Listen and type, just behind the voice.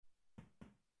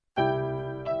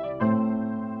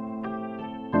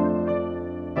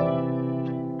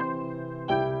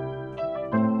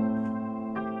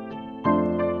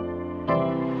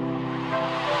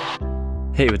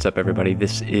Hey, what's up, everybody?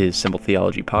 This is Simple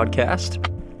Theology Podcast,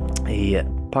 a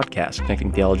podcast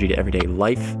connecting theology to everyday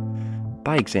life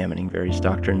by examining various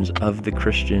doctrines of the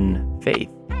Christian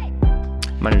faith.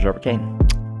 My name is Robert Kane.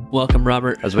 Welcome,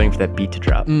 Robert. I was waiting for that beat to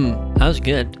drop. That was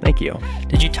good. Thank you.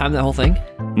 Did you time that whole thing?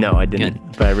 No, I didn't,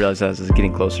 Good. but I realized as I was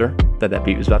getting closer that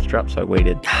beat was about to drop, so I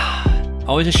waited.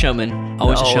 Always a showman.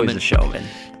 Always a showman.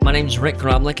 My name's Rick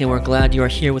Gromlich, and we're glad you are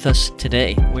here with us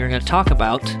today. We're going to talk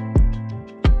about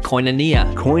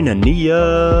Koinonia. Koinonia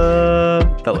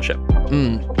Fellowship.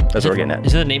 That's what we're getting at.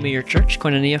 Is that the name of your church,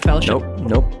 Koinonia Fellowship?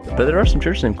 Nope. But there are some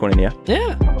churches named Koinonia.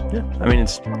 Yeah. Yeah. I mean,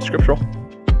 it's scriptural.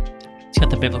 It's got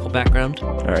the biblical background.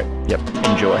 All right. Yep.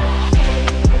 Enjoy.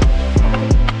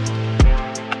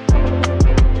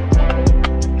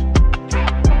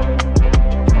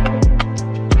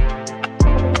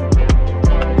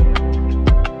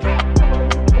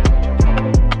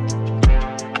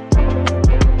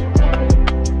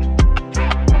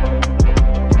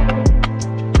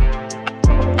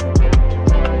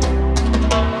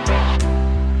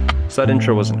 So that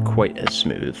intro wasn't quite as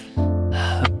smooth,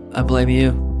 I blame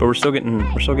you. but we're still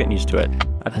getting used to it.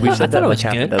 We've I said thought that it like was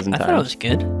half a good. dozen I times. thought it was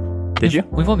good. Did you?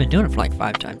 We've only been doing it for like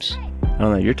 5 times. I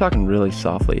don't know. You're talking really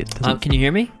softly. It doesn't. Can you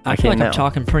hear me? I feel can like now. I'm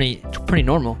talking pretty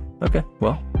normal. Okay.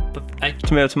 Well, But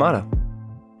tomato.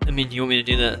 I mean, do you want me to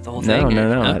do the whole No. thing?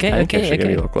 I think I should get a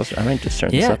Okay. little closer. I might just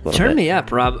turn this Yeah, up a little turn bit. me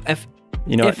up, Rob.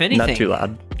 You know if what? anything. Not too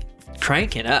loud.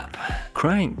 Crank it up.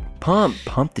 Crying. Pump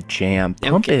the jam.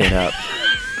 Pump Okay. it up.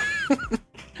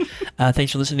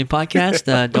 Thanks for listening to the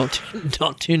podcast.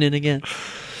 Don't tune in again.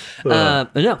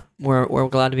 But no, we're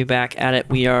glad to be back at it.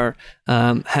 We are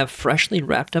have freshly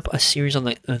wrapped up a series on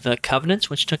the covenants,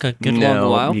 which took a good long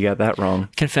while. You got that wrong.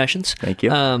 Confessions. Thank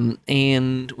you.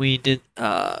 And we did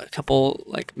a couple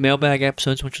like mailbag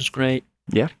episodes, which was great.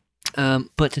 Yeah.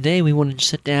 But today we wanted to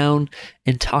sit down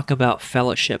and talk about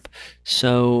fellowship.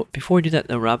 So before we do that,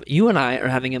 though, Rob, you and I are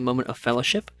having a moment of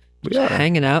fellowship. We Just are.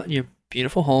 hanging out in your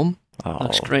beautiful home. Oh,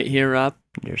 Looks great here, Rob.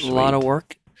 You're A sweet. lot of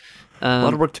work. A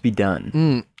lot of work to be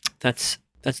done. That's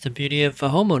the beauty of a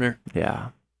homeowner. Yeah.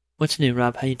 What's new,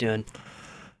 Rob? How you doing?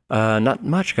 Not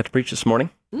much. Got to preach this morning.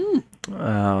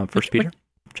 First Peter,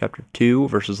 chapter 2,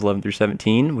 verses 11 through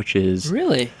 17, which is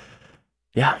Really?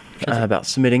 about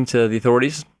submitting to the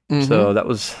authorities. Mhm. So that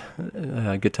was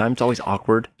a good time. It's always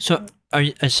awkward. So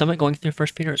is Summit going through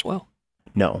First Peter as well?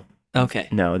 No, Okay.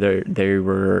 they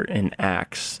were in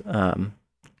Acts,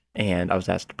 and I was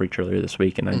asked to preach earlier this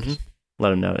week, and I just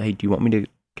let them know, hey, do you want me to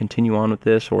continue on with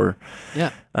this, or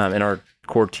Yeah. and our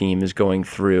core team is going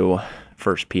through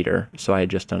First Peter, so I had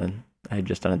just done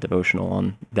a devotional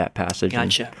on that passage. and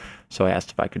Gotcha. so I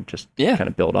asked if I could just Yeah. kind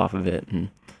of build off of it, and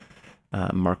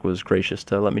Mark was gracious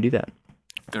to let me do that.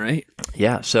 Great.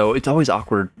 Yeah, so it's always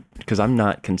awkward because I'm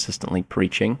not consistently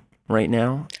preaching right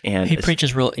now, and He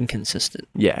preaches real inconsistent.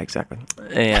 Yeah, exactly.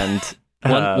 And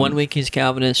One week he's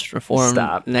Calvinist, Reformed.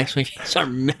 Stop. Next week he's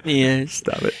Arminian.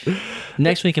 Stop it.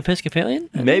 Next week Episcopalian.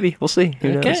 Maybe we'll see.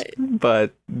 Who knows? Okay.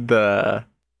 But the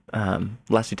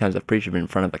last 2 times I've preached have been in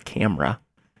front of a camera,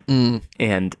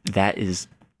 and that is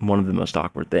one of the most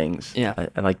awkward things. Yeah.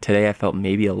 I like today, I felt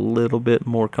maybe a little bit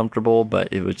more comfortable, but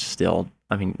it was still.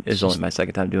 I mean, it's only my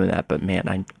second time doing that, but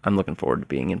man, I'm looking forward to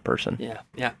being in person.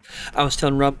 Yeah. I was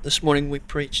telling Rob this morning we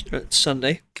preached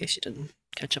Sunday, in case you didn't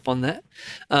catch up on that.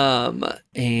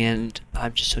 And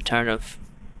I'm just so tired of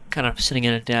kind of sitting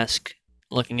at a desk,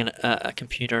 looking at a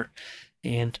computer.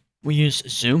 And we use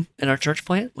Zoom in our church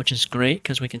plant, which is great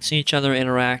because we can see each other,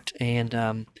 interact.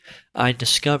 And I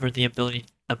discovered the ability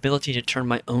to turn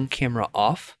my own camera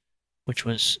off, which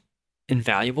was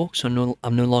invaluable. So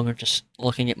I'm no longer just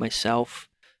looking at myself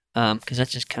because that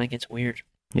just kind of gets weird.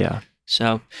 Yeah.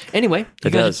 So anyway, you It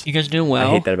does. guys are doing well.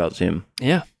 I hate that about Zoom.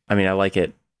 Yeah. I mean, I like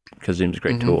it because Zoom's a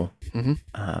great tool.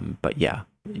 But yeah,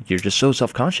 you're just so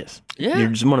self-conscious. Yeah. You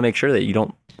just want to make sure that you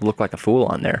don't look like a fool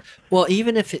on there. Well,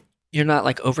 even if you're not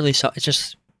like overly it's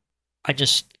just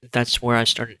that's where I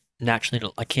started naturally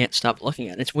I can't stop looking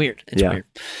at it. It's weird. It's Yeah. weird.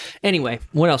 Anyway,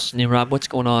 what else is new, Rob? What's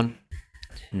going on?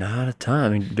 Not a ton. I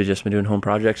mean, we've just been doing home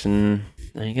projects and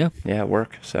There you go. yeah,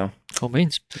 work. So Cool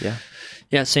beans. yeah.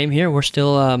 Yeah, same here. We're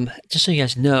still just so you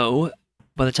guys know,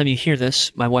 by the time you hear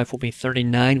this, my wife will be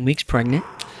 39 weeks pregnant.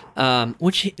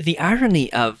 Which the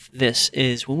irony of this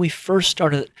is when we first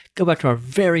started, go back to our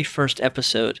very first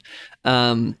episode,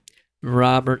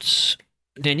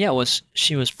 Danielle was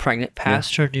pregnant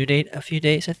past her due date a few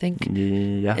days, I think.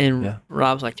 Yeah. And yeah.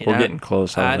 Rob's like, dude, We're getting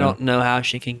close. I don't know how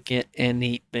she can get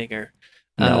any bigger.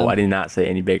 No, I did not say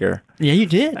any bigger. Yeah, you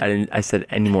did. I said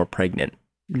any more pregnant.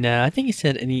 No, I think he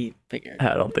said any bigger.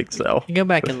 I don't think so. Go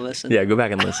back and listen. Yeah, go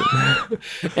back and listen.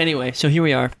 Anyway, so here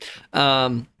we are.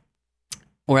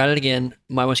 We're at it again.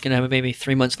 My wife's going to have a baby.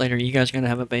 3 months later, you guys are going to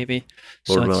have a baby.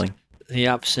 Lord so willing. It's the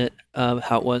opposite of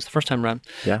how it was the first time around.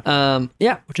 Yeah.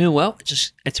 Yeah, we're doing well.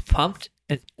 It's pumped.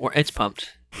 It's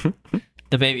pumped.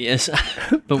 The baby is.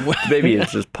 But The baby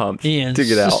is just pumped he is to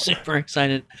get out. super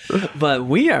excited. But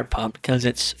we are pumped because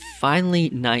it's finally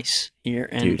nice here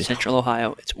in Central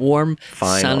Ohio. It's warm,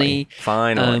 sunny.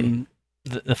 Finally.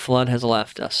 The flood has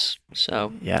left us.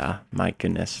 So yeah, my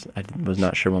goodness. I was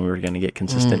not sure when we were going to get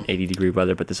consistent 80-degree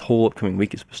weather, but this whole upcoming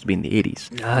week is supposed to be in the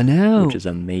 80s. I know. Which is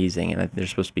amazing. And there's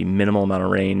supposed to be minimal amount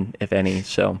of rain, if any.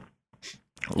 So,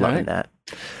 loving that.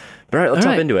 But all right, let's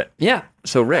hop into it. Yeah.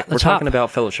 So, Rick, we're talking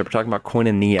about fellowship. We're talking about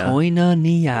koinonia.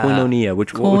 Koinonia.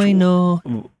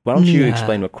 Koinonia. Why don't you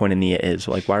explain what koinonia is?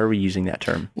 Like, why are we using that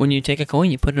term? When you take a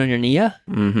coin, you put it on your nia?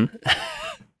 Mm-hmm.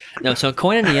 No, so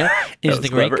koinonia is the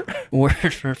Greek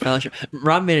word for fellowship.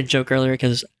 Rob made a joke earlier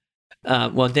because,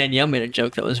 Danielle made a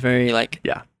joke that was very,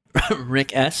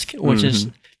 Rick-esque, which is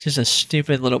just a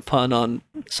stupid little pun on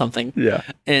something. Yeah.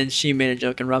 And she made a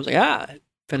joke, and Rob's like,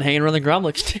 been hanging around the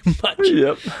Gromlicks too much.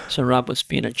 Yep. So Rob was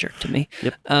being a jerk to me.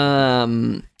 Yep.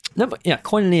 Koinonia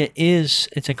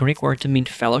it's a Greek word to mean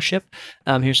fellowship.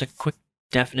 Here's a quick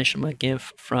definition I'm going to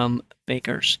give from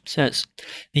Baker's. It says,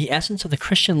 the essence of the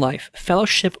Christian life,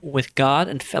 fellowship with God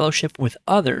and fellowship with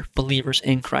other believers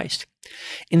in Christ.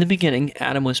 In the beginning,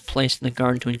 Adam was placed in the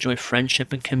garden to enjoy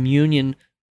friendship and communion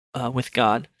with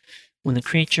God. When the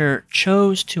creature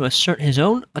chose to assert his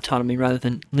own autonomy rather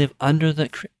than live under the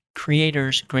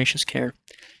Creator's gracious care,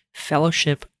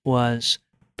 fellowship was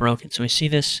broken. So we see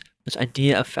this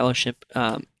idea of fellowship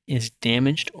is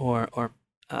damaged or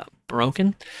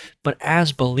broken. But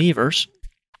as believers,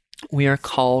 we are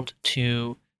called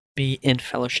to be in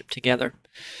fellowship together.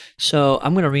 So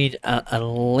I'm going to read a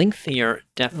lengthier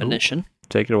definition. Ooh,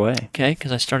 take it away. Okay,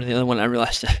 because I started the other one, I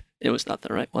realized it was not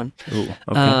the right one. Ooh,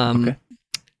 okay.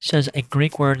 Says a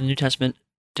Greek word in the New Testament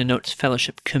denotes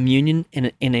fellowship, communion,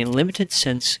 in a limited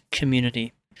sense,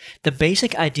 community. The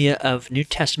basic idea of New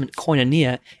Testament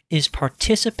koinonia is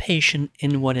participation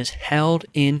in what is held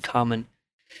in common,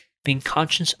 being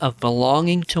conscious of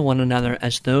belonging to one another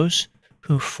as those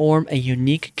who form a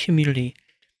unique community,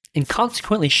 and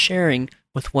consequently sharing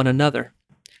with one another.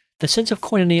 The sense of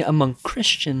koinonia among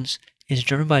Christians is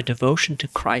driven by devotion to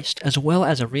Christ, as well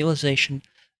as a realization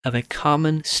of a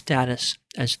common status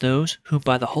as those who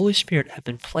by the Holy Spirit have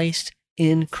been placed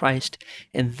in Christ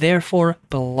and therefore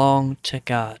belong to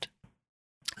God.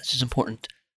 This is important.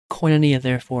 Koinonia,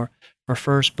 therefore,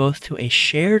 refers both to a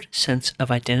shared sense of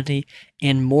identity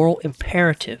and moral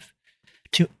imperative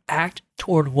to act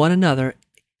toward one another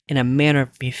in a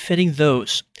manner befitting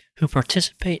those who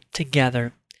participate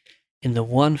together in the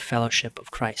one fellowship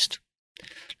of Christ.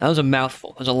 That was a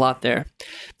mouthful. There's a lot there.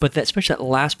 But especially that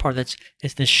last part,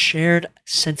 is this shared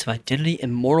sense of identity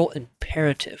and moral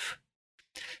imperative.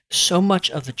 So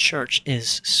much of the church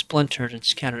is splintered and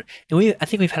scattered. And I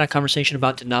think we've had a conversation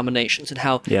about denominations and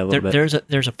how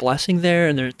there's a blessing there,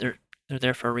 and they're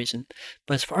there for a reason.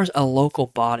 But as far as a local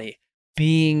body,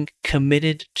 being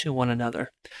committed to one another,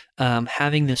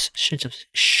 having this sense of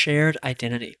shared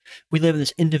identity. We live in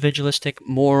this individualistic,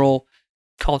 moral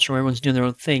culture where everyone's doing their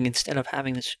own thing instead of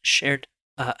having this shared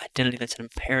identity that's an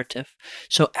imperative.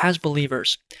 So as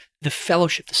believers, the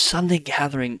fellowship, the Sunday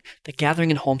gathering, the gathering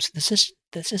in homes, this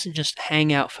isn't just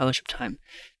hangout fellowship time.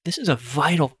 This is a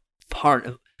vital part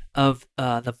of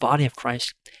the body of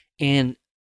Christ, and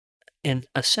in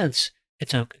a sense,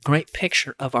 it's a great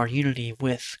picture of our unity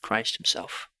with Christ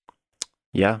himself.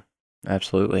 Yeah,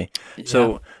 absolutely.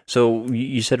 So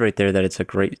you said right there that it's a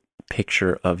great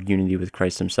picture of unity with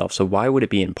Christ himself. So why would it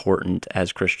be important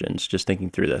as Christians, just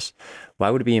thinking through this, why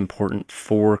would it be important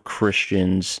for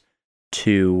Christians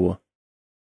to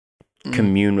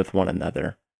commune with one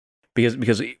another?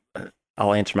 Because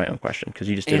I'll answer my own question, because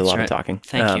you just did a lot of talking.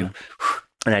 Thank you.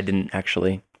 And I didn't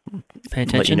actually pay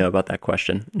attention. Let you know about that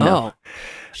question. No.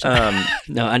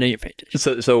 No, I know you're paying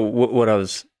attention. So what I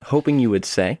was hoping you would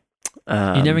say,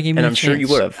 you never gave me and a I'm chance. sure you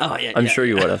would have. Oh yeah, I'm sure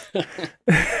you would have.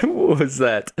 Was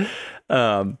that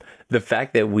the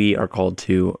fact that we are called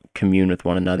to commune with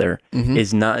one another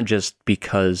is not just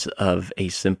because of a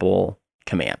simple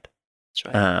command. That's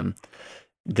right.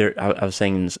 I was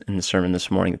saying in the sermon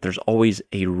this morning that there's always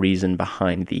a reason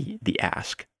behind the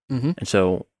ask. And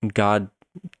so God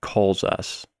calls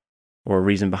us, or a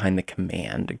reason behind the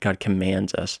command. God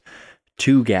commands us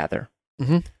to gather.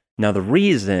 Now, the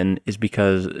reason is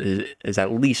because is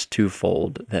at least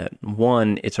twofold. That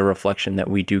one, it's a reflection that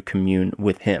we do commune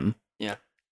with Him. Yeah.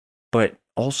 But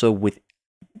also with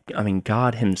I mean,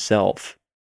 God himself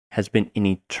has been in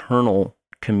eternal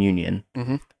communion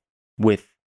Mm-hmm. with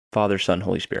Father, Son,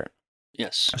 Holy Spirit.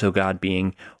 Yes. So God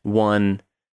being one,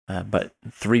 but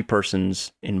three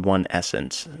persons in one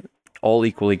essence, all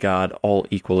equally God, all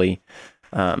equally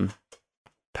power.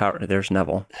 There's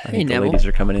Neville. I think the Neville. ladies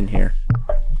are coming in here.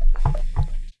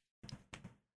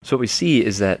 So what we see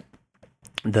is that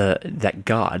that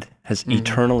God has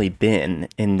eternally been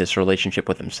in this relationship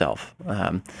with himself.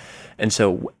 And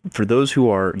so for those who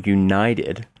are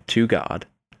united to God,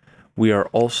 we are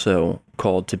also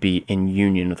called to be in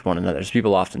union with one another. So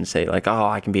people often say, like, oh,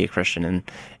 I can be a Christian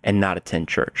and not attend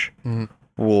church. Mm-hmm.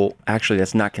 Well, actually,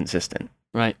 that's not consistent.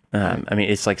 Right. I mean,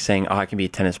 it's like saying, oh, I can be a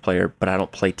tennis player, but I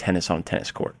don't play tennis on a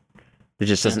tennis court. It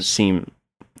just doesn't seem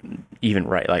even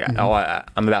right. Like,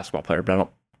 I'm a basketball player, but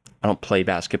I don't play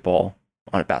basketball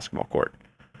on a basketball court.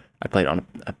 I played on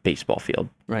a baseball field.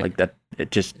 Right. Like that, it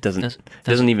just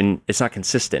doesn't even, it's not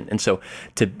consistent. And so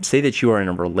to say that you are in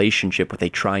a relationship with a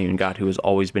triune God who has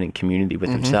always been in community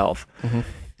with himself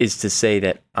is to say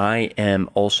that I am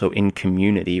also in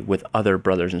community with other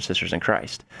brothers and sisters in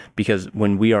Christ. Because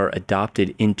when we are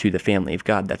adopted into the family of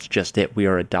God, that's just it. We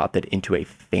are adopted into a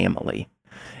family.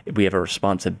 We have a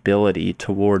responsibility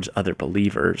towards other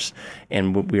believers,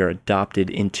 and we are adopted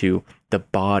into the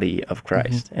body of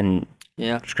Christ. And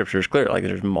Scripture is clear, like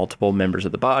there's multiple members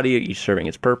of the body, each serving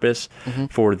its purpose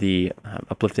for the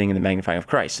uplifting and the magnifying of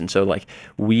Christ. And so like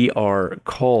we are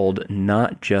called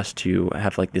not just to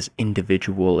have like this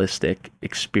individualistic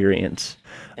experience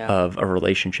of a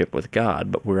relationship with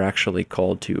God, but we're actually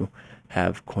called to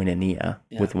have koinonia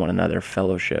with one another,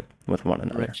 fellowship with one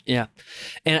another. Right. Yeah.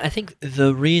 And I think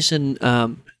the reason,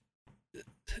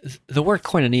 the word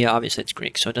koinonia, obviously it's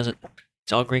Greek, so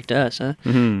it's all Greek to us, huh?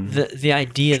 Mm-hmm. The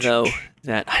idea, though,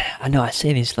 that I know I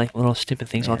say these like little stupid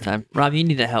things all the time. Rob, you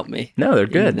need to help me. No, they're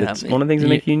good. It's one of the things that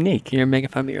make you unique. You were making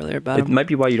fun of me earlier about it. It might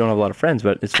be why you don't have a lot of friends,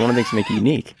 but it's one of the things that make you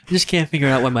unique. I just can't figure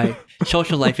out why my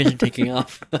social life isn't taking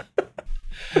off.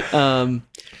 No,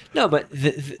 but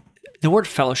the word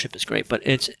fellowship is great, but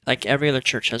it's like every other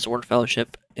church has the word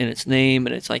fellowship in its name,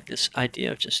 and it's like this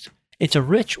idea of just, it's a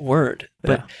rich word,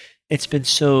 but it's been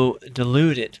so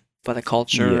diluted by the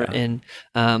culture, and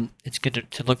it's good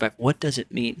to look back. What does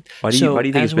it mean? Why do you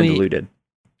think it's been diluted?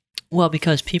 Well,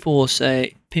 because people will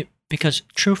say, because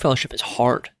true fellowship is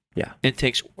hard. Yeah. It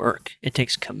takes work. It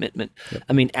takes commitment. Yep.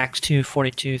 I mean, Acts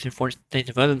 2:42-40, they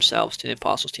devoted themselves to the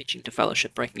apostles' teaching, to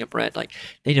fellowship, breaking of bread. Like,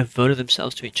 they devoted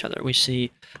themselves to each other. We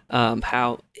see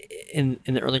how in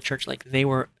the early church, like, they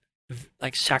were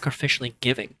like sacrificially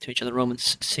giving to each other.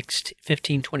 Romans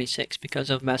 15:26, because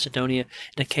of Macedonia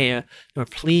and Achaia, they were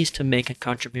pleased to make a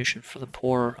contribution for the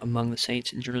poor among the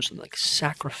saints in Jerusalem, like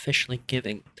sacrificially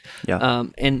giving. Yeah.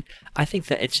 And I think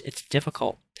that it's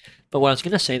difficult. But what I was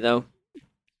going to say, though,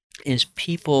 is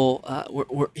people,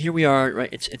 we're here we are, right?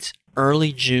 It's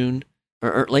early June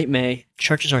or late May.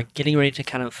 Churches are getting ready to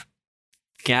kind of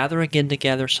gather again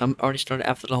together. Some already started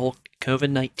after the whole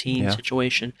COVID-19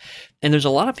 situation. And there's a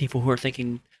lot of people who are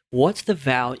thinking, what's the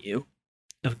value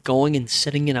of going and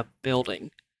sitting in a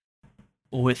building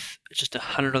with just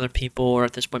 100 other people, or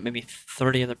at this point maybe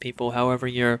 30 other people, however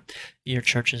your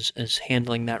church is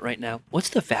handling that right now? What's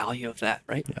the value of that,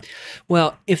 right? Yeah.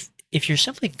 Well, if you're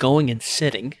simply going and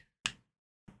sitting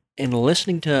and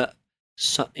listening to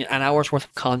an hour's worth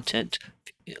of content,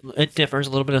 it differs. A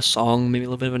little bit of song, maybe a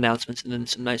little bit of announcements, and then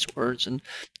some nice words and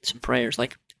some prayers.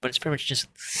 But it's pretty much just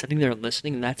sitting there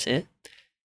listening, and that's it.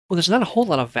 Well, there's not a whole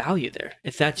lot of value there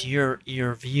if that's your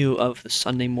view of the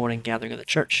Sunday morning gathering of the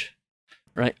church,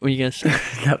 right? What are you guys say?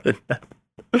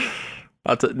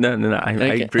 No. I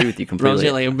agree with you completely. Rosie,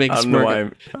 like a big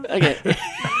smirk. Okay.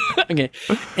 Okay.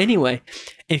 Anyway,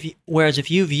 whereas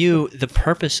if you view the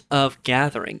purpose of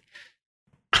gathering,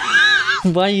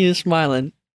 why are you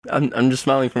smiling? I'm just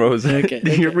smiling from Jose. Okay.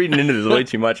 You're reading into this way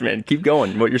too much, man. Keep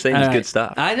going. What you're saying is good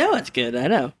stuff. I know it's good. I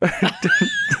know.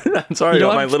 I'm sorry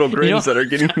about my little grins that are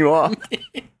getting you off.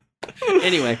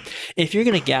 Anyway, if you're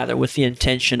going to gather with the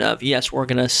intention of, yes, we're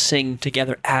going to sing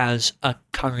together as a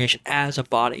congregation, as a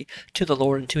body, to the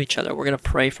Lord and to each other. We're going to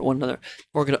pray for one another.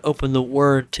 We're going to open the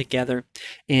Word together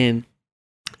and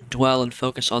dwell and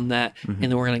focus on that. And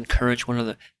then we're going to encourage one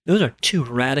another. Those are two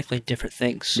radically different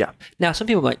things. Yeah. Now, some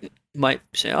people might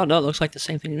say, oh, no, it looks like the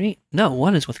same thing to me. No,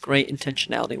 one is with great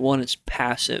intentionality. One is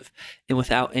passive and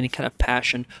without any kind of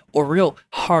passion or real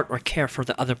heart or care for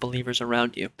the other believers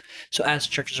around you. So as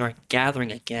churches are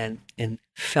gathering again and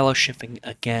fellowshipping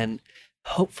again,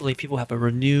 hopefully people have a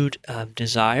renewed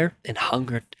desire and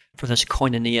hunger for this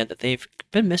koinonia that they've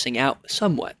been missing out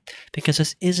somewhat, because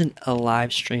this isn't a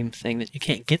live stream thing that you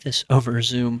can't get this over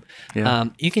Zoom. Yeah.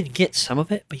 You can get some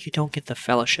of it, but you don't get the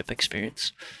fellowship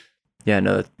experience. Yeah,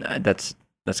 no, that's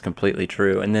completely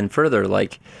true. And then further,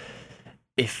 like,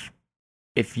 if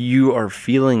you are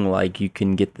feeling like you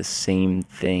can get the same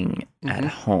thing at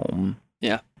home,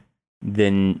 Yeah.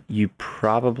 then you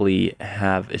probably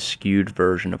have a skewed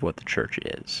version of what the church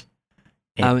is.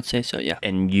 I would say so, yeah.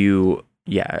 And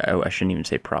I shouldn't even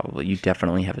say probably. You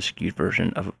definitely have a skewed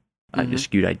version of a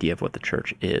skewed idea of what the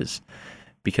church is,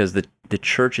 because the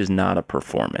church is not a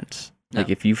performance. Like,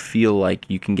 if you feel like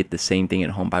you can get the same thing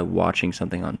at home by watching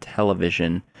something on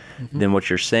television, then what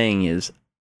you're saying is,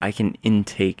 I can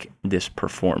intake this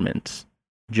performance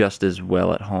just as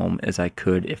well at home as I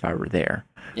could if I were there.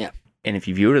 Yeah. And if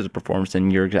you view it as a performance, then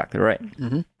you're exactly right.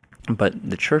 But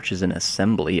the church is an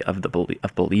assembly of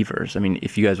believers. I mean,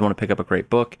 if you guys want to pick up a great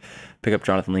book, pick up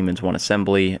Jonathan Leeman's One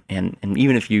Assembly, and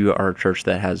even if you are a church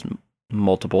that has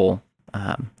multiple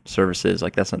services,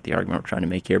 like, that's not the argument we're trying to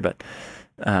make here, but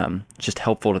just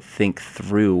helpful to think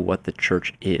through what the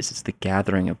church is. It's the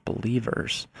gathering of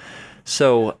believers.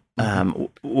 So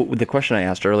the question I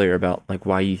asked earlier about, like,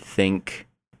 why you think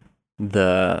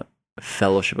the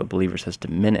fellowship of believers has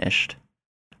diminished,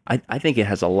 I think it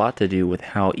has a lot to do with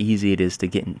how easy it is to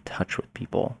get in touch with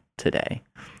people today.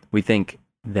 We think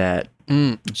that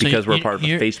because we're part of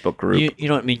a Facebook group. You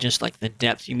don't mean just like the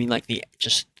depth, you mean like the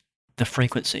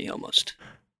frequency almost.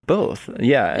 Both,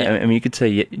 yeah. I mean, you could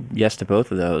say yes to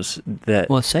both of those.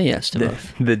 Well, say yes to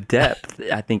both. The depth,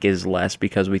 I think, is less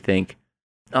because we think,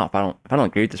 oh, if I don't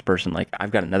agree with this person, like,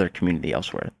 I've got another community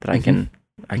elsewhere that I can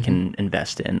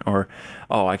invest in, or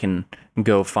I can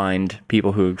go find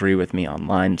people who agree with me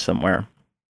online somewhere,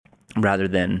 rather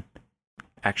than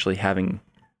actually having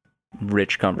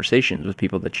rich conversations with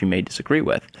people that you may disagree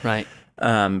with. Right.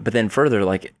 But then further,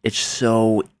 like, it's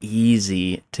so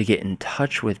easy to get in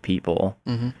touch with people,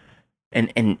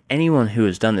 and anyone who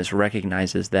has done this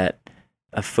recognizes that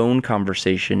a phone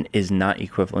conversation is not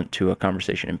equivalent to a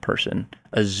conversation in person.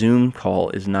 A Zoom call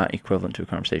is not equivalent to a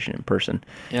conversation in person.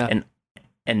 Yeah.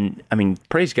 And I mean,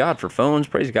 praise God for phones,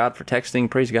 praise God for texting,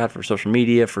 praise God for social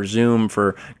media, for Zoom,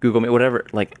 for Google Meet, whatever.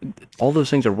 Like, all those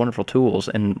things are wonderful tools,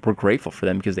 and we're grateful for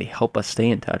them because they help us stay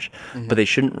in touch, but they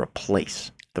shouldn't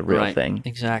replace the real thing.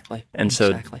 Exactly. And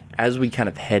so as we kind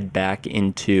of head back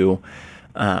into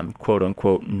quote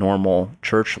unquote normal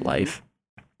church life,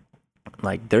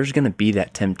 like, there's going to be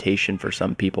that temptation for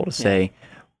some people to say,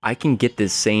 I can get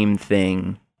this same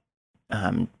thing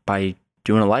by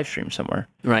doing a live stream somewhere.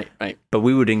 Right. But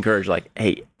we would encourage, like,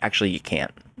 hey, actually you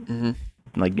can't.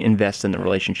 Like, invest in the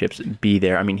relationships, be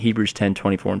there. I mean, Hebrews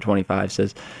 10:24 and 25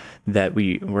 says that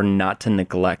we're not to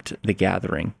neglect the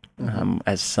gathering,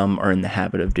 as some are in the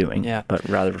habit of doing. Yeah. But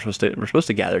rather we're supposed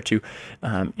to gather to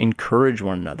encourage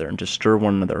one another and to stir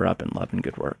one another up in love and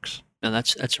good works. And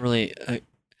that's really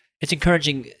it's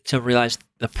encouraging to realize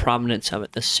the prominence of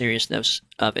it, the seriousness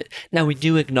of it. Now, we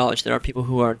do acknowledge there are people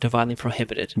who are divinely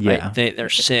prohibited. Yeah. Right? They're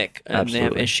sick and they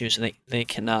have issues and they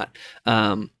cannot.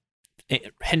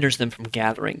 It hinders them from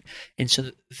gathering. And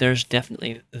so there's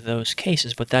definitely those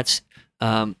cases, but that's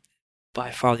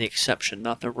by far the exception,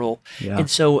 not the rule. Yeah.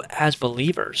 And so as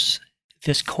believers,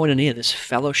 this koinonia, this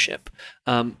fellowship,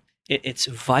 it's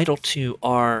vital to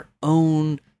our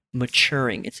own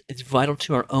maturing. It's vital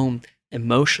to our own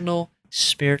emotional,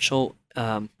 spiritual,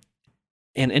 and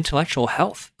intellectual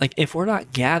health. Like, if we're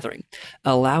not gathering,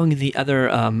 allowing the other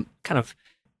kind of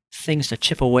things to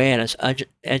chip away at us,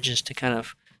 edges to kind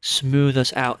of smooth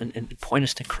us out and point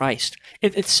us to Christ.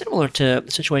 It's similar to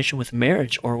the situation with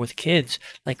marriage or with kids.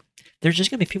 Like, there's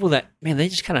just going to be people that, man, they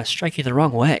just kind of strike you the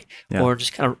wrong way, or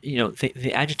just kind of,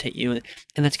 they agitate you,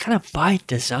 and that's kind of by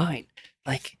design.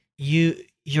 Like,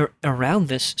 you're around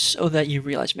this so that you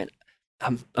realize, man,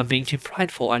 I'm being too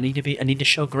prideful. I need to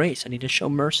show grace. I need to show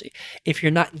mercy. If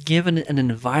you're not given an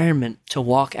environment to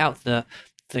walk out the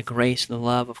grace and the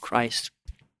love of Christ,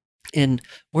 and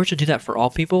we're to do that for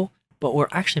all people, but we're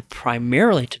actually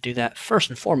primarily to do that first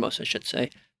and foremost, I should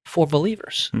say, for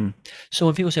believers. So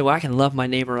when people say, well, I can love my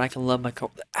neighbor, I can love my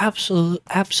coworker,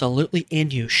 absolutely,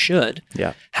 and you should.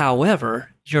 Yeah.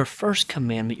 However, your first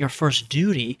commandment, your first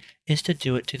duty is to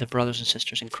do it to the brothers and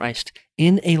sisters in Christ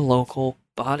in a local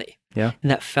body. Yeah. In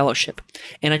that fellowship.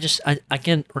 And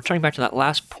again, returning back to that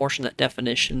last portion, that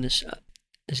definition is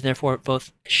therefore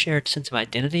both a shared sense of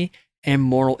identity and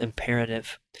moral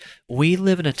imperative. We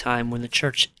live in a time when the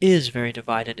church is very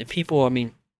divided, and people, I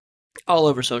mean, all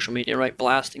over social media, right,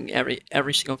 blasting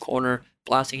every single corner,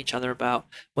 blasting each other about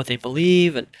what they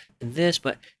believe and this,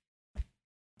 but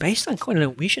based on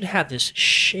koinonia, we should have this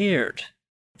shared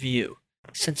view,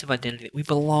 sense of identity. We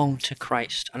belong to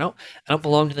Christ. I don't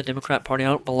belong to the Democrat Party. I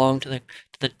don't belong to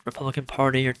the Republican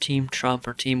Party or Team Trump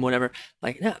or Team whatever.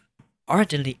 Like, no, our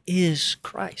identity is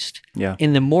Christ. Yeah.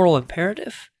 In the moral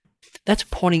imperative, that's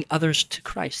pointing others to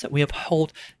Christ, that we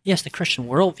uphold, yes, the Christian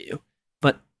worldview,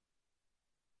 but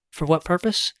for what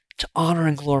purpose? To honor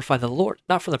and glorify the Lord,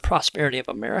 not for the prosperity of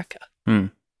America.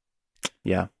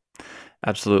 Yeah,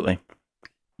 absolutely.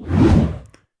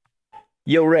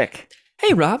 Yo, Rick.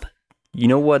 Hey, Rob. You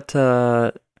know what?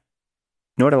 I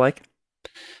like?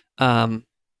 Long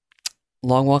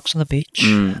walks on the beach.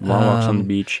 Long walks on the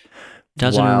beach.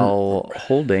 While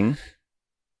holding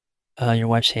your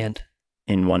wife's hand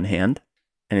in one hand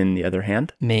and in the other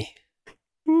hand, me.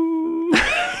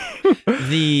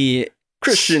 The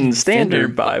Christian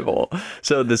Standard Bible.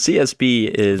 So the CSB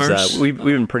is we've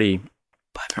been pretty.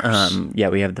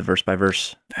 We have the verse by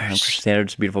verse. Christian Standard.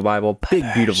 It's a beautiful Bible,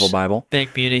 beautiful Bible,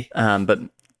 big beauty. But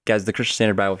guys, the Christian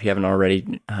Standard Bible, if you haven't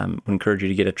already, would encourage you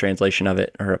to get a translation of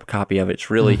it or a copy of it. It's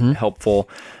really helpful.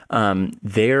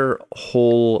 Their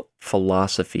whole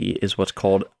philosophy is what's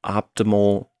called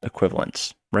optimal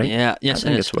equivalence, right? Yeah, yes, I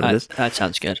think that's what it is. That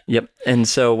sounds good. Yep. And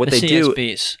so what the they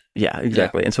CSBs. do, yeah,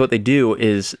 exactly. Yeah. And so what they do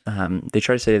is they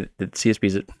try to say that CSB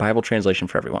is a Bible translation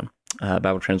for everyone,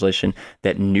 Bible translation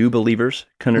that new believers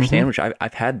can understand. Which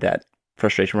I've had that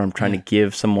frustration where I'm trying to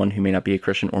give someone who may not be a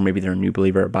Christian, or maybe they're a new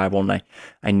believer, a Bible, and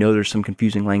I know there's some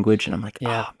confusing language, and I'm like,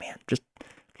 oh man, just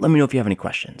let me know if you have any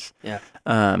questions. Yeah.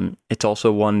 It's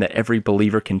also one that every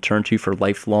believer can turn to for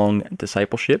lifelong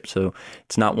discipleship. So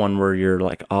it's not one where you're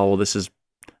like, oh, well, this is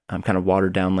kind of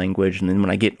watered down language, and then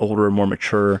when I get older and more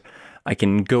mature, I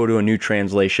can go to a new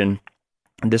translation.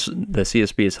 The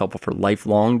CSB is helpful for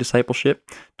lifelong discipleship.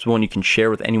 It's one you can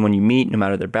share with anyone you meet, no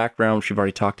matter their background, which we've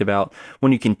already talked about.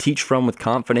 One you can teach from with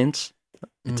confidence.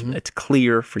 It's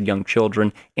clear for young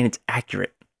children, and it's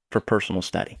accurate for personal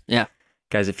study. Yeah.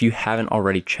 Guys, if you haven't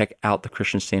already, check out the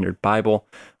Christian Standard Bible.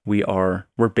 We're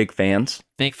big fans.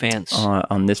 Big fans.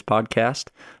 On this podcast.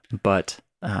 But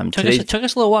it took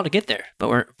us a little while to get there, but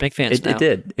we're big fans now.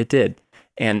 It did.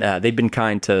 And they've been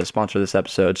kind to sponsor this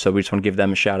episode, so we just want to give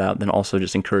them a shout out, then also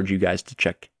just encourage you guys to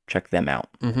check them out.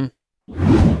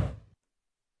 All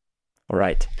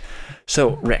right.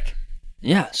 So, Rick.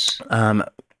 Yes.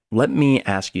 Let me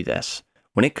ask you this.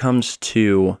 When it comes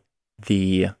to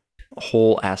the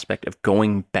whole aspect of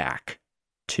going back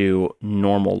to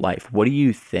normal life, what do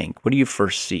you think? What do you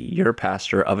foresee? You're a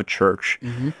pastor of a church.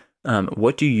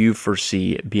 What do you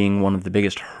foresee being one of the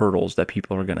biggest hurdles that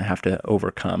people are going to have to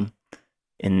overcome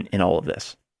in all of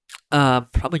this?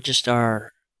 Probably just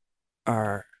our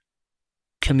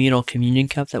communal communion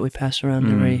cup that we pass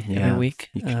around every week.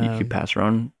 You could pass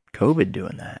around COVID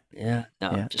doing that. Yeah.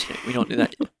 No, just kidding. We don't do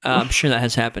that. I'm sure that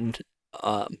has happened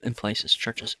in places,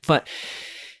 churches. But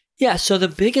yeah, so the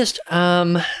biggest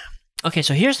okay,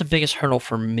 so here's the biggest hurdle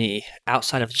for me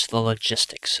outside of just the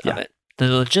logistics of it. The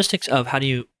logistics of how do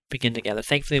you begin together.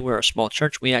 Thankfully, we're a small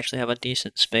church. We actually have a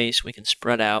decent space. We can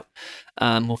spread out.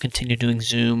 We'll continue doing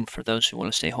Zoom for those who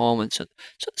want to stay home. And so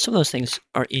some of those things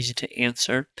are easy to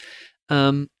answer.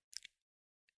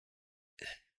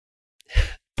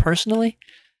 Personally,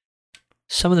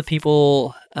 some of the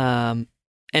people, and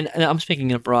I'm speaking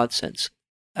in a broad sense.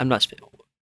 I'm not speaking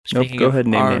go ahead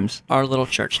and name names. Our little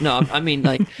church. No, I mean,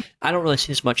 like, I don't really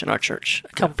see this much in our church.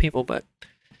 A couple people, but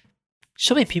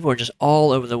so many people are just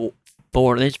all over the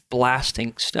board. They're just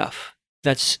blasting stuff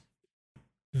that's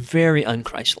very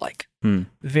un-Christ-like.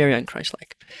 Very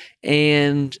un-Christ-like.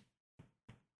 And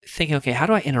thinking, okay, how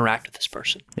do I interact with this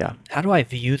person? Yeah. How do I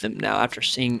view them now after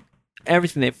seeing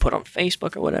everything they've put on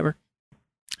Facebook or whatever?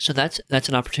 So that's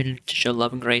an opportunity to show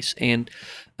love and grace, and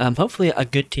hopefully a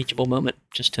good teachable moment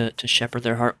just to shepherd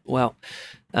their heart well.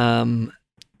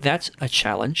 That's a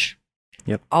challenge.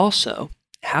 Yep. Also,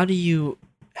 how do you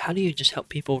just help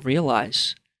people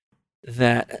realize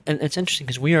that? And it's interesting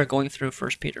because we are going through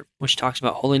 1 Peter, which talks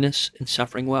about holiness and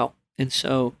suffering well, and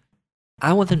so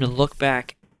I want them to look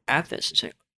back at this and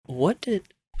say, "What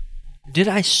did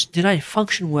I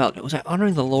function well? Was I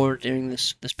honoring the Lord during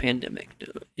this pandemic?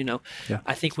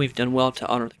 I think we've done well to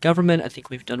honor the government. I think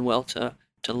we've done well to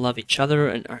love each other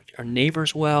and our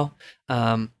neighbors well.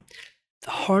 The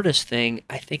hardest thing,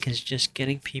 I think, is just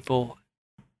getting people,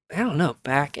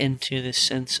 back into this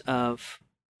sense of,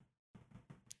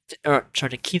 or try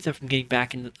to keep them from getting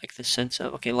back into like this sense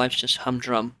of, okay, life's just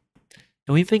humdrum.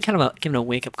 And we've been kind of given a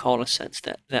wake-up call in a sense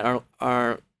that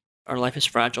our life is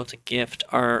fragile. It's a gift.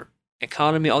 Our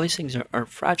economy, all these things are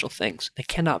fragile things. They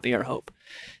cannot be our hope.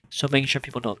 So making sure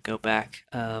people don't go back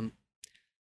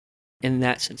in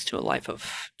that sense to a life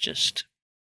of just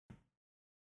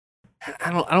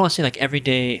I don't want to say like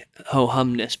everyday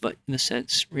ho-humness, but in the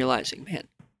sense realizing, man,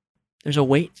 there's a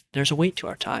weight to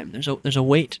our time. There's a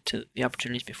weight to the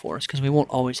opportunities before us because we won't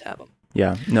always have them.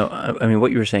 Yeah. No, I mean,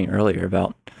 what you were saying earlier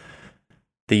about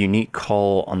the unique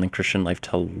call on the Christian life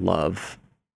to love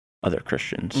other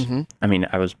Christians. Mm-hmm. I mean,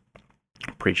 I was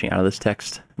preaching out of this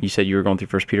text. You said you were going through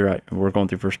 1 Peter. We're going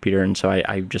through 1 Peter, and so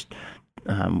I just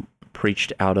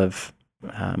preached out of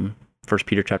 1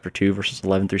 Peter chapter 2, verses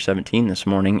 11 through 17 this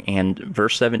morning, and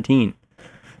verse 17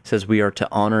 says we are to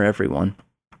honor everyone,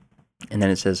 and then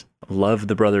it says love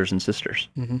the brothers and sisters.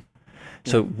 Mm-hmm.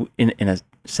 So in a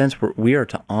sense, we are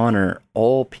to honor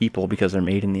all people because they're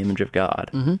made in the image of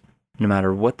God. Mm-hmm. No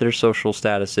matter what their social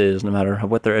status is, no matter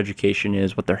what their education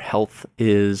is, what their health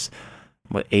is,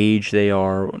 what age they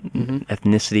are, mm-hmm.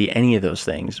 ethnicity, any of those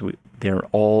things, they're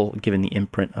all given the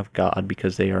imprint of God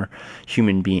because they are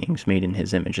human beings made in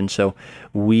His image. And so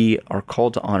we are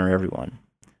called to honor everyone.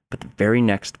 But the very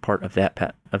next part of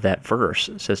that verse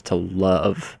says to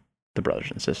love the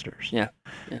brothers and sisters. Yeah.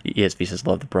 ESV says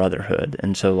love the brotherhood.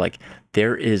 And so like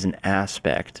there is an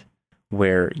aspect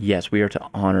where, yes, we are to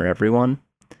honor everyone,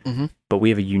 mm-hmm. but we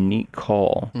have a unique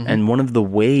call. Mm-hmm. And one of the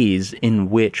ways in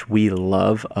which we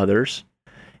love others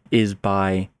is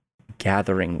by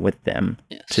gathering with them,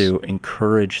 yes. to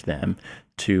encourage them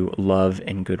to love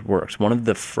and good works. One of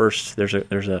the first, there's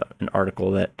an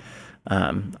article that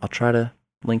I'll try to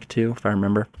link to if I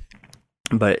remember,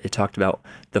 but it talked about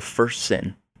the first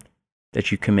sin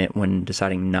that you commit when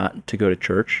deciding not to go to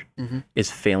church mm-hmm.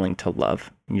 is failing to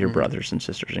love your mm-hmm. brothers and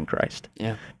sisters in Christ.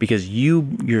 Yeah. Because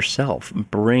you yourself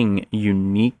bring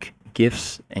unique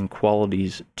gifts and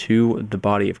qualities to the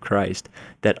body of Christ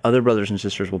that other brothers and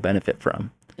sisters will benefit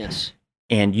from. Yes.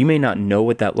 And you may not know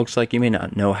what that looks like. You may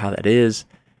not know how that is,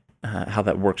 how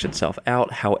that works itself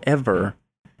out. However,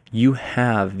 you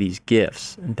have these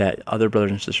gifts that other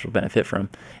brothers and sisters will benefit from.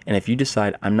 And if you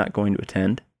decide, I'm not going to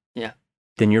attend, yeah,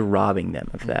 then you're robbing them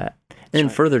of that. And then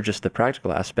further, just the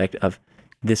practical aspect of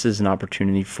this is an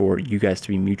opportunity for you guys to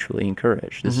be mutually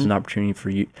encouraged. This mm-hmm. is an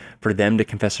opportunity for them to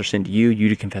confess their sin to you, you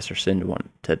to confess their sin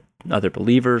to other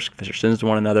believers, confess your sins to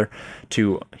one another,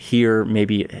 to hear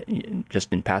maybe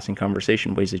just in passing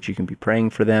conversation ways that you can be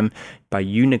praying for them. By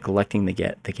you neglecting the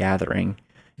gathering,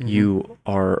 mm-hmm. you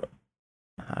are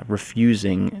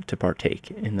refusing to partake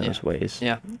in those ways.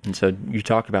 Yeah. And so you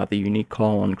talk about the unique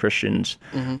call on Christians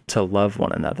mm-hmm. to love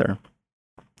one another.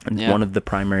 And yeah. one of the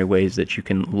primary ways that you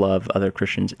can love other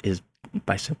Christians is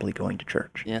by simply going to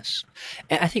church. Yes.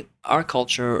 And I think our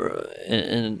culture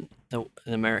in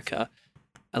America,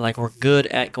 like we're good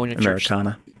at going to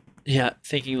Americana. church. Yeah,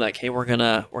 thinking like, hey, we're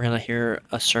gonna hear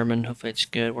a sermon. Hopefully it's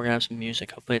good. We're gonna have some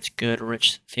music. Hopefully it's good,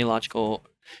 rich theological.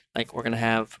 Like we're gonna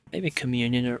have maybe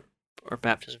communion or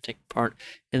baptism take part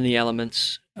in the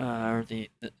elements or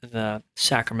the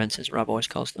sacraments, as Rob always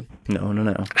calls them. No.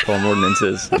 Palm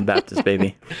ordinances, Baptist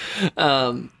baby.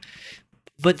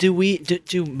 But do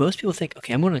most people think,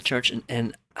 okay, I'm going to church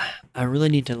and I really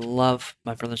need to love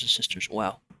my brothers and sisters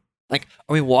well? Like,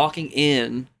 are we walking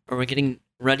in? Are we getting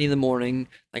ready in the morning?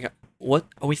 Like, what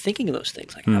are we thinking of those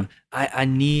things? Like, I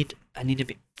need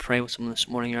to pray with someone this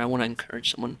morning, or I want to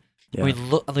encourage someone. Yeah.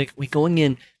 We going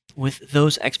in with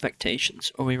those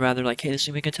expectations, or we rather like, hey, this is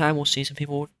gonna be a good time. We'll see some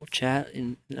people, we'll chat,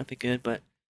 and that'll be good. But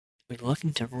we're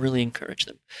looking to really encourage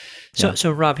them.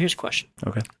 So Rob, here's a question.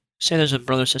 Okay. Say there's a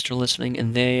brother or sister listening,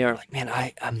 and they are like, man,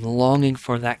 I'm longing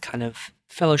for that kind of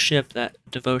fellowship, that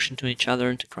devotion to each other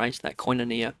and to Christ, that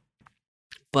koinonia.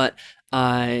 But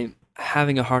I'm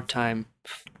having a hard time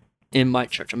in my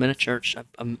church. I'm in a church.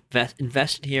 I'm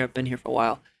invested here. I've been here for a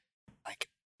while. Like,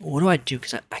 what do I do?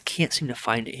 Because I can't seem to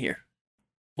find it here.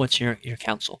 What's your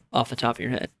counsel off the top of your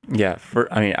head? Yeah,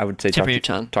 I would say talk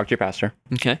to your pastor.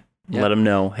 Okay. Let them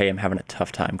know, hey, I'm having a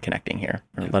tough time connecting here.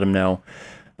 Or let them know,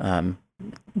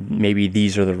 maybe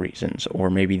these are the reasons, or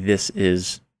maybe this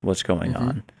is what's going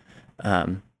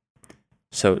on.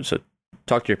 So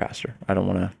talk to your pastor. I don't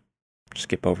want to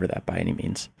skip over that by any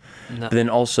means. No. But then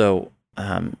also,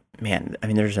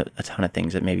 there's a ton of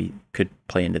things that maybe could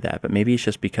play into that, but maybe it's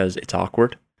just because it's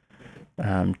awkward.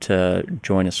 To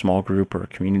join a small group or a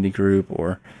community group,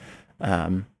 or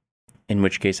in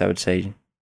which case I would say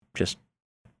just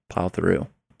plow through.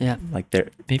 Yeah. Like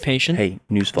be patient. Hey,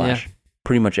 newsflash. Yeah.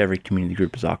 Pretty much every community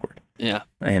group is awkward. Yeah.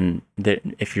 And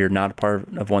if you're not a part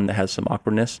of one that has some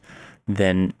awkwardness,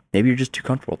 then maybe you're just too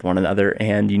comfortable with one another,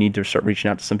 and you need to start reaching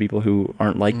out to some people who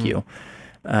aren't like you.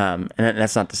 And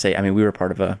that's not to say, we were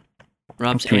part of a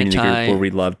Rob's community group where we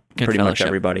loved pretty much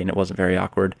everybody, and it wasn't very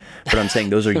awkward. But I'm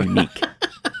saying those are unique.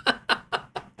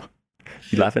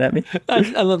 You laughing at me?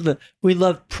 I love we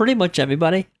love pretty much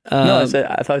everybody. No, I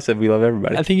thought I said we love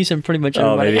everybody. I think you said pretty much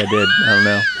Oh, everybody. maybe I did. I don't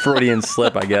know. Freudian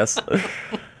slip, I guess.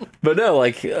 But no,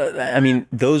 like, I mean,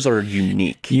 those are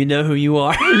unique. You know who you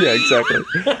are. Yeah, exactly.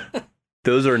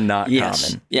 Those are not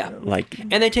common. Yeah. Like,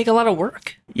 And they take a lot of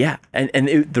work. yeah. And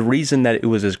the reason that it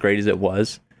was as great as it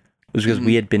was because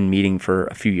we had been meeting for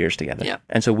a few years together. Yeah.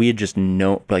 And so we had just we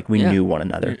knew one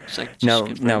another. It's like just Now,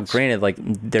 good friends. granted, like,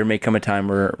 there may come a time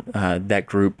where that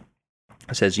group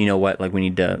says, you know what, like, we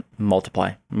need to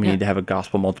multiply. We need to have a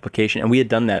gospel multiplication. And we had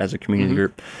done that as a community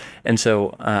group. And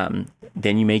so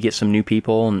then you may get some new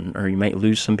people, or you might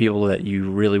lose some people that you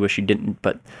really wish you didn't.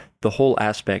 But the whole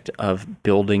aspect of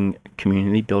building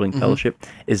community, building fellowship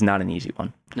is not an easy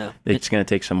one. No. It's going to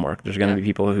take some work. There's going to be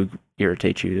people who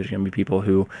irritate you. There's going to be people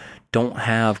who don't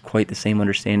have quite the same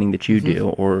understanding that you do,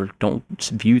 or don't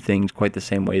view things quite the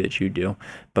same way that you do.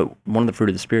 But one of the fruit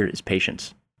of the Spirit is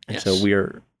patience. And so we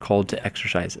are called to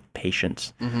exercise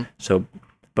patience. So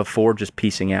before just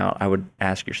piecing out, I would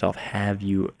ask yourself, have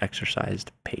you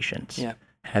exercised patience? Yeah.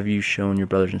 Have you shown your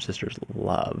brothers and sisters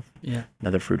love? Yeah.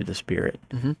 Another fruit of the Spirit.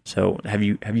 So have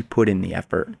you put in the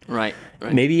effort? Right.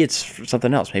 Maybe it's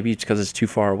something else. Maybe it's because it's too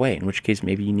far away, in which case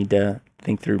maybe you need to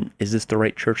think through, is this the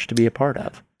right church to be a part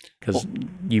of? Because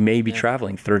you may be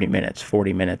traveling 30 minutes,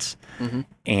 40 minutes,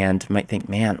 and might think,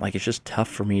 man, like, it's just tough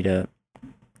for me to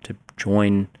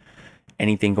join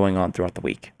anything going on throughout the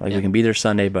week. Like, we can be there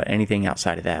Sunday, but anything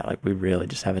outside of that, like, we really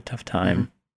just have a tough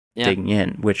time digging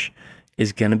in, which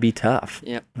is going to be tough.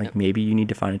 Like, maybe you need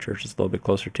to find a church that's a little bit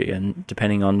closer to you, and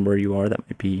depending on where you are, that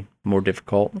might be more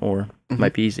difficult, or it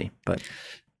might be easy. But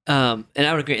and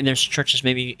I would agree. And there's churches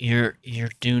maybe you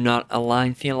do not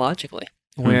align theologically,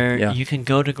 where you can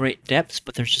go to great depths,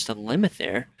 but there's just a limit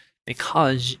there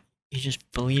because you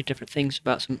just believe different things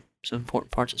about some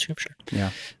important parts of Scripture.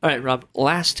 Yeah. All right, Rob,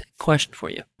 last question for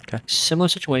you. Okay. Similar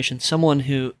situation, someone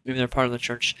who maybe they're part of the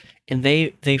church and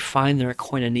they find their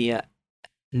koinonia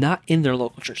not in their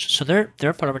local church. So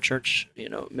they're part of a church,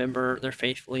 member, they're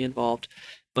faithfully involved,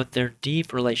 but their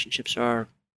deep relationships are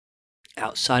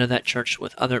outside of that church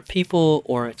with other people,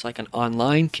 or it's like an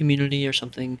online community or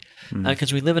something.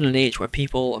 Because we live in an age where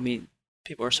people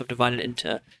are subdivided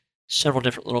into several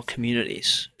different little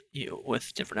communities,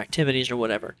 with different activities or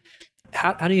whatever.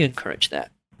 How do you encourage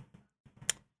that?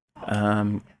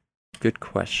 Good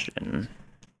question.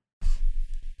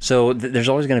 So there's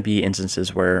always going to be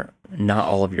instances where not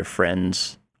all of your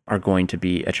friends are going to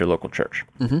be at your local church.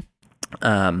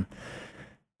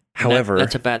 However,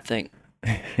 that's a bad thing.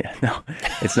 Yeah, no,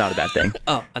 it's not a bad thing.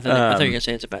 Oh, I thought you were going to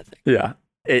say it's a bad thing. Yeah,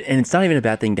 and it's not even a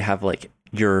bad thing to have, like,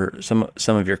 some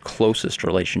of your closest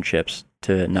relationships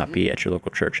to not be at your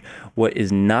local church. What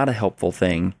is not a helpful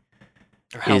thing,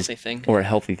 or a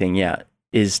healthy thing,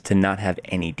 is to not have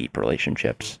any deep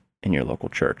relationships in your local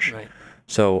church. Right.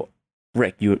 So,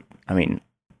 Rick, you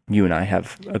and I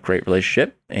have a great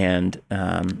relationship, and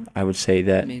I would say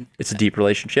that it's a deep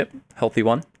relationship, healthy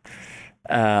one.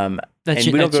 That's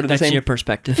your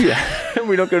perspective. Yeah,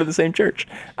 we don't go to the same church.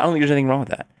 I don't think there's anything wrong with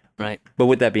that. Right. But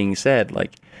with that being said,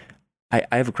 like, I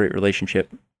have a great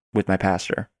relationship with my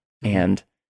pastor, and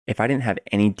if I didn't have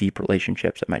any deep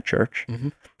relationships at my church,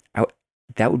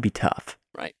 that would be tough.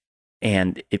 Right.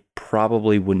 And it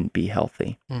probably wouldn't be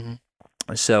healthy.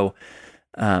 So,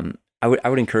 I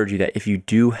would encourage you that if you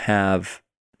do have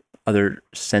other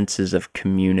senses of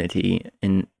community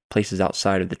in places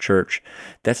outside of the church,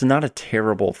 that's not a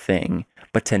terrible thing,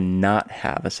 but to not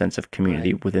have a sense of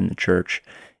community within the church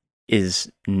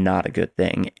is not a good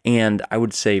thing. And I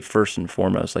would say, first and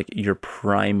foremost, like, your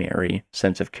primary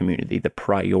sense of community, the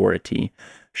priority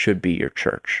should be your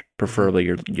church, preferably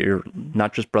your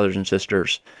not just brothers and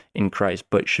sisters in Christ,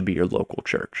 but should be your local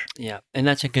church. Yeah, and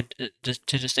that's a good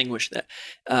to distinguish that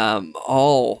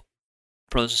all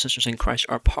brothers and sisters in Christ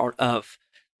are part of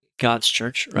God's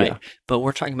church, right? Yeah. But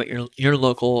we're talking about your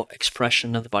local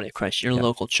expression of the body of Christ, your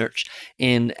local church,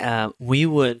 and we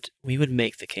would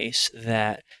make the case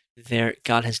that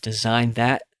God has designed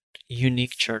that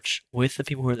unique church with the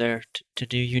people who are there to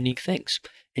do unique things.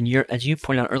 And as you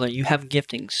pointed out earlier, you have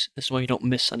giftings. This is why you don't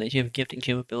miss Sundays. You have gifting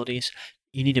capabilities.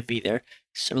 You need to be there.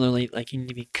 Similarly, like, you need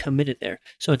to be committed there.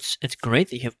 So it's great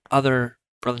that you have other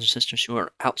brothers and sisters who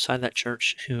are outside that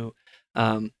church who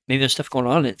maybe there's stuff going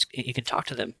on. You can talk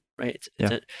to them, right?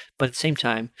 But at the same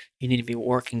time, you need to be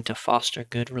working to foster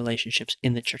good relationships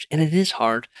in the church. And it is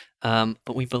hard,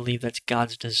 but we believe that's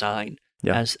God's design.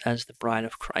 As the bride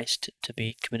of Christ to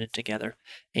be committed together.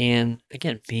 And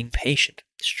again, being patient,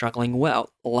 struggling well,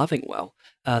 loving well.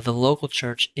 The local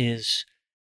church is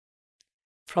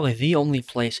probably the only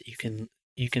place that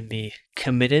you can be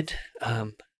committed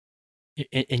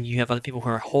and you have other people who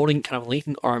are holding, kind of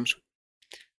linking arms,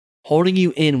 holding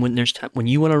you in when there's time, when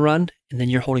you want to run, and then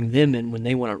you're holding them in when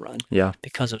they want to run. Yeah.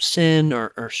 Because of sin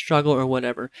or struggle or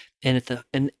whatever. And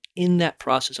in that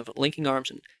process of linking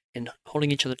arms and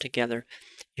holding each other together,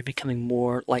 you're becoming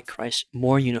more like Christ,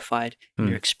 more unified. And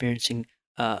you're experiencing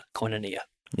koinonia.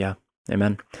 Yeah.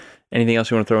 Amen. Anything else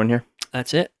you want to throw in here?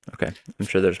 That's it. Okay. I'm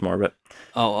sure there's more, but...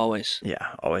 Oh, always.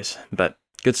 Yeah, always. But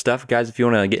good stuff. Guys, if you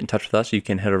want to get in touch with us, you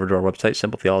can head over to our website,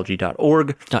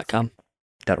 simpletheology.org. .com.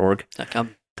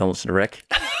 Don't listen to Rick.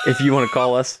 If you want to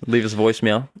call us, leave us a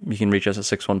voicemail. You can reach us at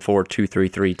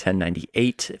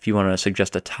 614-233-1098. If you want to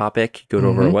suggest a topic, go to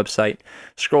over our website,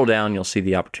 scroll down, you'll see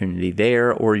the opportunity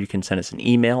there, or you can send us an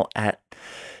email at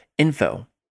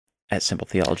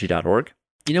info@simpletheology.org.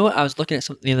 You know what? I was looking at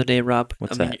something the other day, Rob.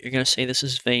 What's that? You're going to say this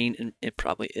is vain, and it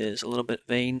probably is a little bit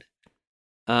vain.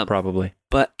 Probably.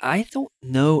 But I don't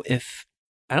know if...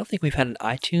 I don't think we've had an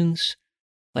iTunes,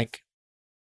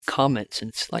 comment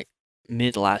since,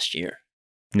 mid last year.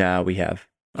 No, we have.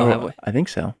 Oh, have we? I think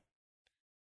so.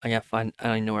 I gotta find... I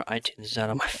don't even know where iTunes is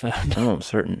at on my phone. Oh, I'm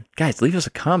certain. Guys, leave us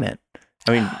a comment.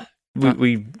 I mean,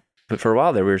 but for a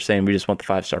while there, we were saying we just want the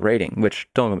 5-star rating, which,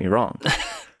 don't get me wrong,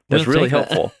 that's really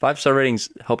helpful. 5-star ratings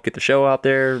help get the show out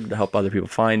there, help other people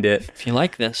find it. If you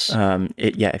like this,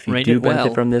 if you do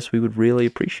benefit from this, we would really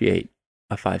appreciate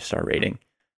a 5-star rating.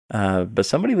 But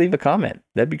somebody leave a comment.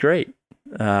 That'd be great.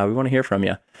 We want to hear from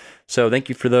you. So thank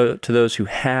you to those who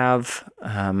have.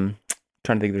 Trying to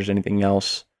think if there's anything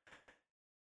else.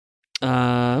 If you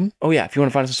want to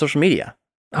find us on social media.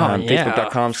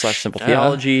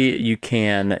 Facebook.com/simpletheology. You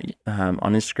can,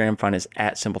 on Instagram, find us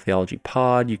at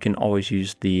simpletheologypod. You can always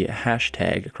use the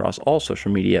hashtag across all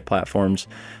social media platforms.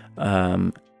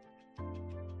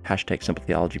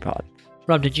 #simpletheologypod.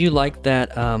 Rob, did you like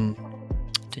that?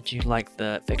 Did you like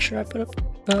the picture I put up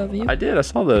of you? I did. I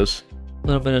saw those. A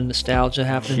little bit of nostalgia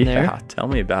happening there. Yeah, tell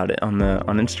me about it on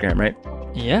Instagram, right?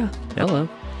 Yeah. Yep. Hello.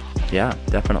 Yeah,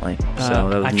 definitely. So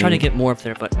that was I try to get more up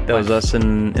there, but that was us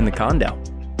in the condo.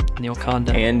 In the old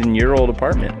condo. And in your old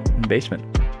apartment, in the basement.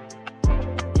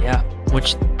 Yeah,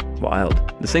 which...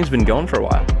 Wild. This thing's been going for a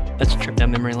while. That's a trip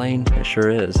down memory lane. It sure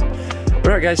is. All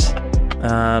right, guys.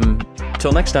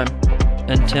 Till next time.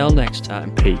 Until next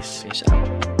time. Peace. Peace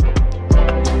out.